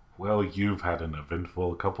 well, you've had an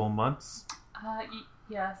eventful couple months.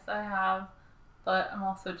 Yes, I have, but I'm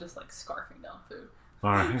also just, like, scarfing down food.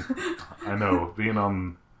 Alright. I know, being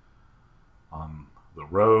on the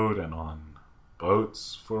road and on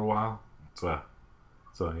boats for a while, so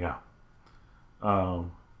yeah.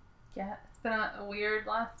 Yeah, it's been a weird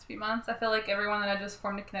last few months. I feel like everyone that I just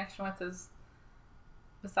formed a connection with is,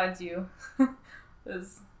 besides you,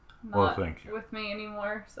 is not thank you. with me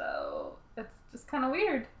anymore, so it's just kind of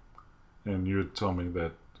weird. And you had told me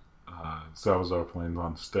that Salazar plans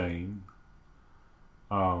on staying.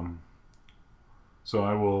 So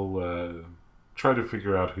I will try to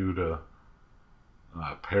figure out who to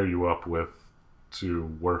pair you up with to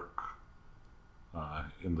work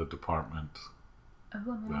in the department. Oh,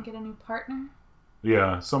 I'm gonna get a new partner?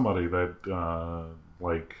 Yeah, somebody that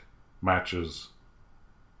like matches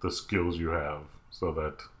the skills you have, so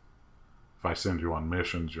that if I send you on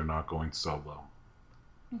missions, you're not going solo.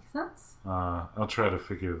 Makes sense. I'll try to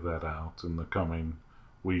figure that out in the coming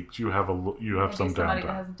weeks. You have some somebody downtime.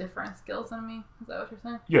 that has different skills than me. Is that what you're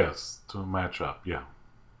saying? Yes, to match up. Yeah.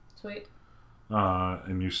 Sweet.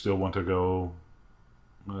 And you still want to go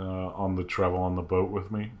on the travel on the boat with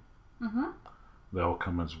me? Mm-hmm. They'll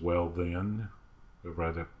come as well then. They're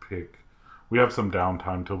right at pick. We have some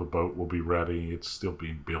downtime till the boat will be ready. It's still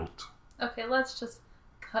being built. Okay, let's just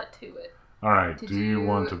cut to it. All right. Did Do you you-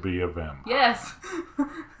 want to be a vampire? Yes.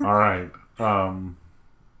 All right. Why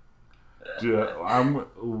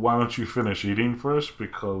don't you finish eating first?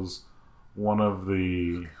 Because one of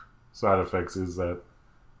the side effects is that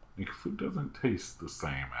food doesn't taste the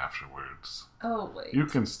same afterwards. Oh, wait. You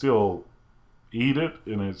can still eat it,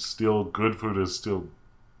 and it's still good. Food is still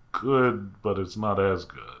good, but it's not as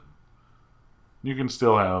good. You can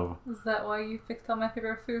still have... Is that why you picked all my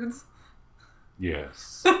favorite foods?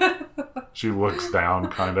 Yes. She looks down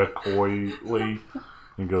kind of coyly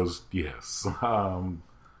and goes, yes.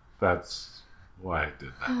 That's why I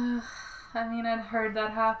did that. I mean, I'd heard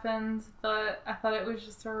that happened, but I thought it was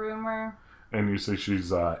just a rumor. And you see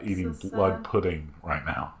she's eating So blood sad. pudding right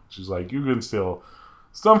now. She's like, you can still...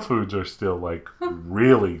 Some foods are still, like,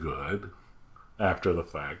 really good after the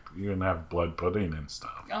fact. You can have blood pudding and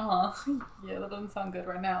stuff. Uh-huh. Yeah, that doesn't sound good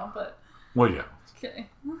right now, but... Well, yeah. Okay.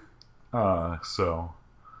 Why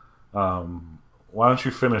don't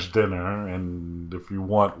you finish dinner, and if you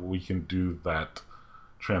want, we can do that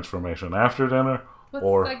transformation after dinner. What's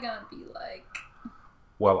that gonna be like?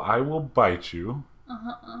 Well, I will bite you,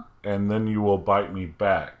 Uh-huh. and then you will bite me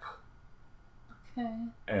back. Okay.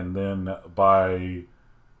 And then by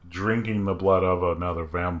drinking the blood of another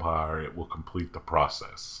vampire, it will complete the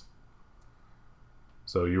process.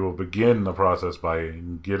 So you will begin the process by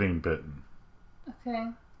getting bitten. Okay.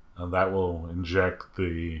 And that will inject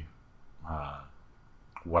the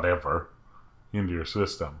whatever into your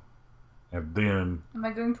system. And then... Am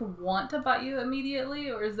I going to want to bite you immediately,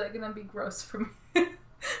 or is that going to be gross for me?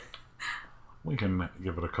 We can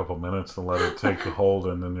give it a couple minutes and let it take a hold,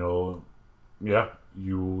 and then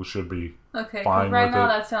you should be okay, fine right with now it.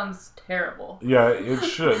 that sounds terrible. Yeah, it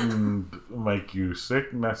shouldn't make you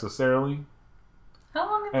sick necessarily. How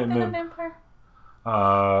long have you been a vampire?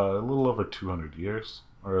 A little over 200 years.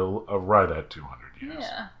 Or right at 200 years.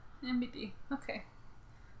 Yeah, MBD. Okay.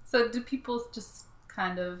 So do people just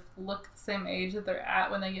kind of look the same age that they're at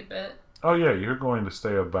when they get bit? Oh yeah, you're going to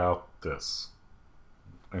stay about this.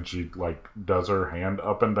 And she, does her hand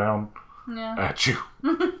up and down at you.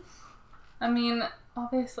 I mean,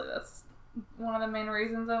 obviously that's one of the main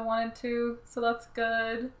reasons I wanted to, so that's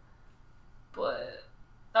good. But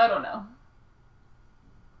I don't know.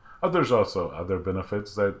 There's also other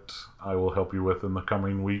benefits that I will help you with in the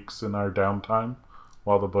coming weeks in our downtime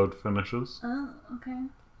while the boat finishes. Oh, okay.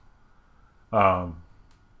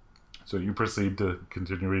 So you proceed to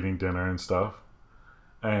continue eating dinner and stuff.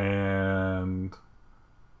 And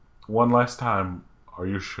one last time, are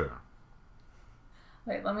you sure?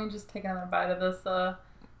 Wait, let me just take another bite of this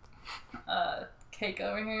cake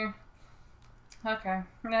over here. Okay,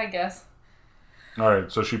 I guess.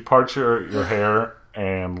 Alright, so she parts your hair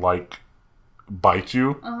and, bites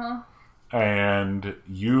you. Uh-huh. And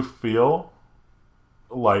you feel,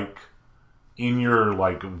 in your,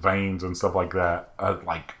 veins and stuff like that,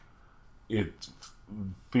 it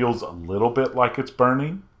feels a little bit like it's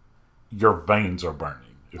burning. Your veins are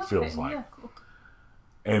burning, it feels like. Yeah, cool.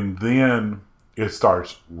 And then it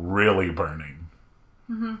starts really burning.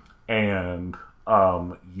 Mm-hmm. And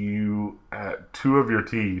two of your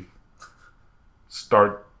teeth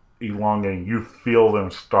start elongating. You feel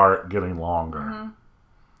them start getting longer. Mm-hmm.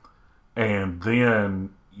 And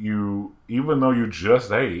then even though you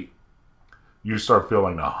just ate, you start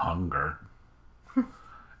feeling a hunger.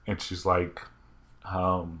 And she's like,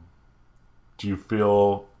 do you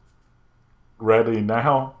feel ready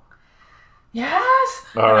now? Yes.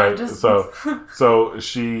 All right. So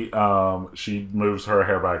she moves her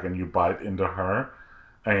hair back, and you bite into her,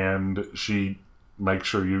 and she makes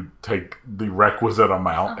sure you take the requisite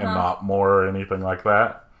amount and not more or anything like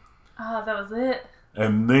that. Oh, that was it.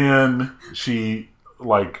 And then she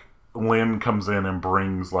Lynn comes in and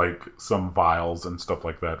brings some vials and stuff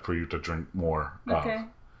like that for you to drink more Okay. of.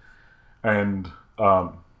 And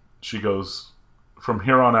she goes, from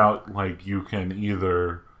here on out, you can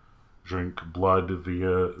either drink blood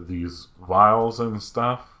via these vials and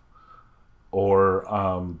stuff, or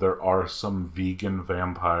there are some vegan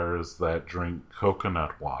vampires that drink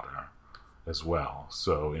coconut water as well.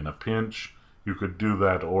 So in a pinch, you could do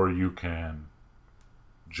that, or you can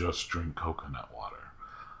just drink coconut water.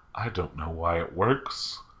 I don't know why it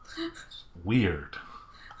works. It's weird.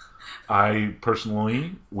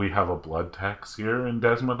 We have a blood tax here in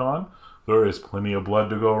Desmodon. There is plenty of blood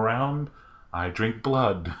to go around. I drink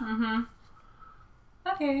blood. Mm-hmm.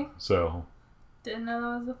 Okay. So didn't know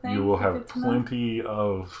that was a thing. you will have plenty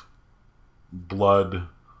of blood.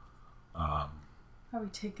 Are we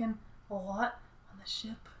taking a lot on the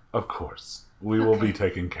ship? Of course. We will be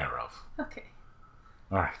taken care of. Okay.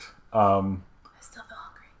 Alright. I still feel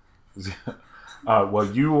hungry.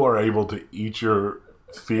 Well, you are able to eat your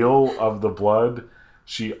feel of the blood.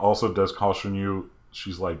 She also does caution you.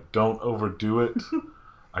 She's like, don't overdo it.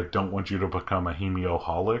 I don't want you to become a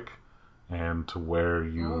hemioholic and to where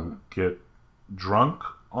you get drunk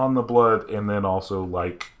on the blood and then also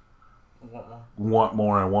want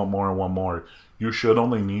more and want more and want more. You should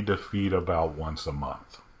only need to feed about once a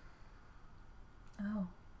month. Oh.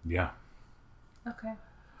 Yeah. Okay.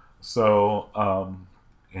 So,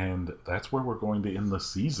 and that's where we're going to end the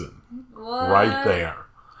season. What? Right there.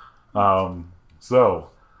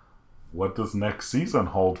 So, what does next season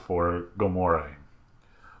hold for Gomorrah?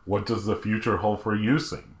 What does the future hold for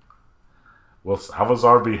Yusing? Will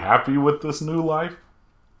Salazar be happy with this new life?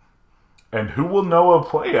 And who will Noah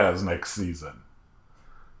play as next season?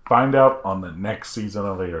 Find out on the next season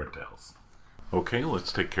of Air Tales. Okay,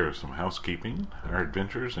 let's take care of some housekeeping. Our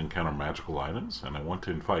adventures encounter magical items, and I want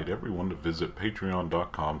to invite everyone to visit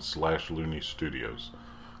patreon.com/Looney Studios.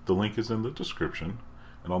 The link is in the description,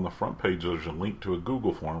 and on the front page there's a link to a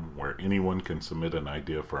Google form where anyone can submit an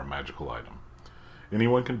idea for a magical item.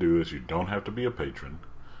 Anyone can do this, you don't have to be a patron.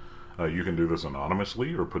 You can do this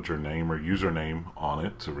anonymously or put your name or username on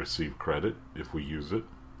it to receive credit if we use it.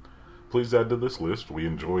 Please add to this list. We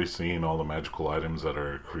enjoy seeing all the magical items that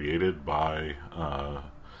are created by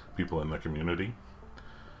people in the community.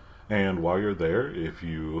 And while you're there, if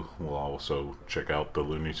you will also check out the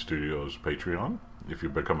Looney Studios Patreon. If you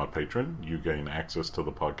become a patron, you gain access to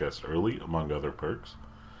the podcast early, among other perks.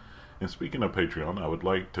 And speaking of Patreon, I would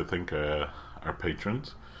like to thank our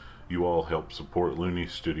patrons. You all help support Looney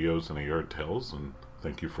Studios and A Yard Tales, and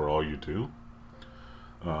thank you for all you do.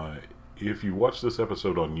 If you watch this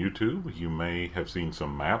episode on YouTube, you may have seen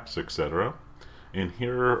some maps, etc. And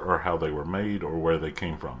here are how they were made or where they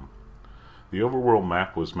came from. The overworld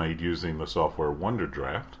map was made using the software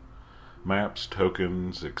WonderDraft. Maps,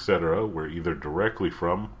 tokens, etc. were either directly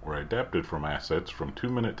from or adapted from assets from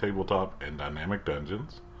 2-Minute Tabletop and Dynamic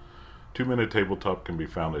Dungeons. 2-Minute Tabletop can be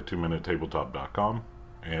found at 2minutetabletop.com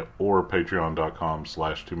or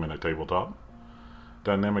patreon.com/2Minute Tabletop.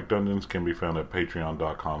 Dynamic Dungeons can be found at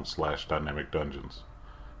patreon.com/Dynamic Dungeons.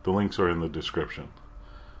 The links are in the description.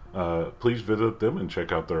 Please visit them and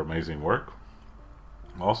check out their amazing work.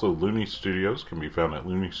 Also, Looney Studios can be found at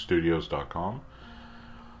looneystudios.com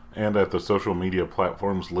and at the social media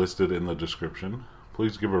platforms listed in the description.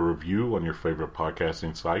 Please give a review on your favorite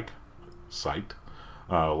podcasting site.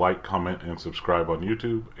 Like, comment, and subscribe on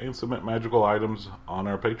YouTube, and submit magical items on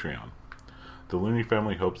our Patreon. The Looney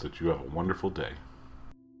family hopes that you have a wonderful day.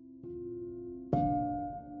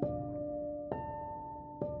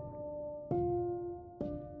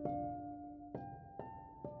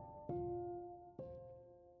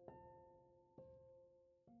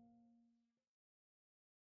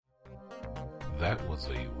 That was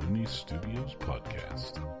a Looney Studios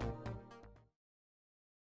podcast.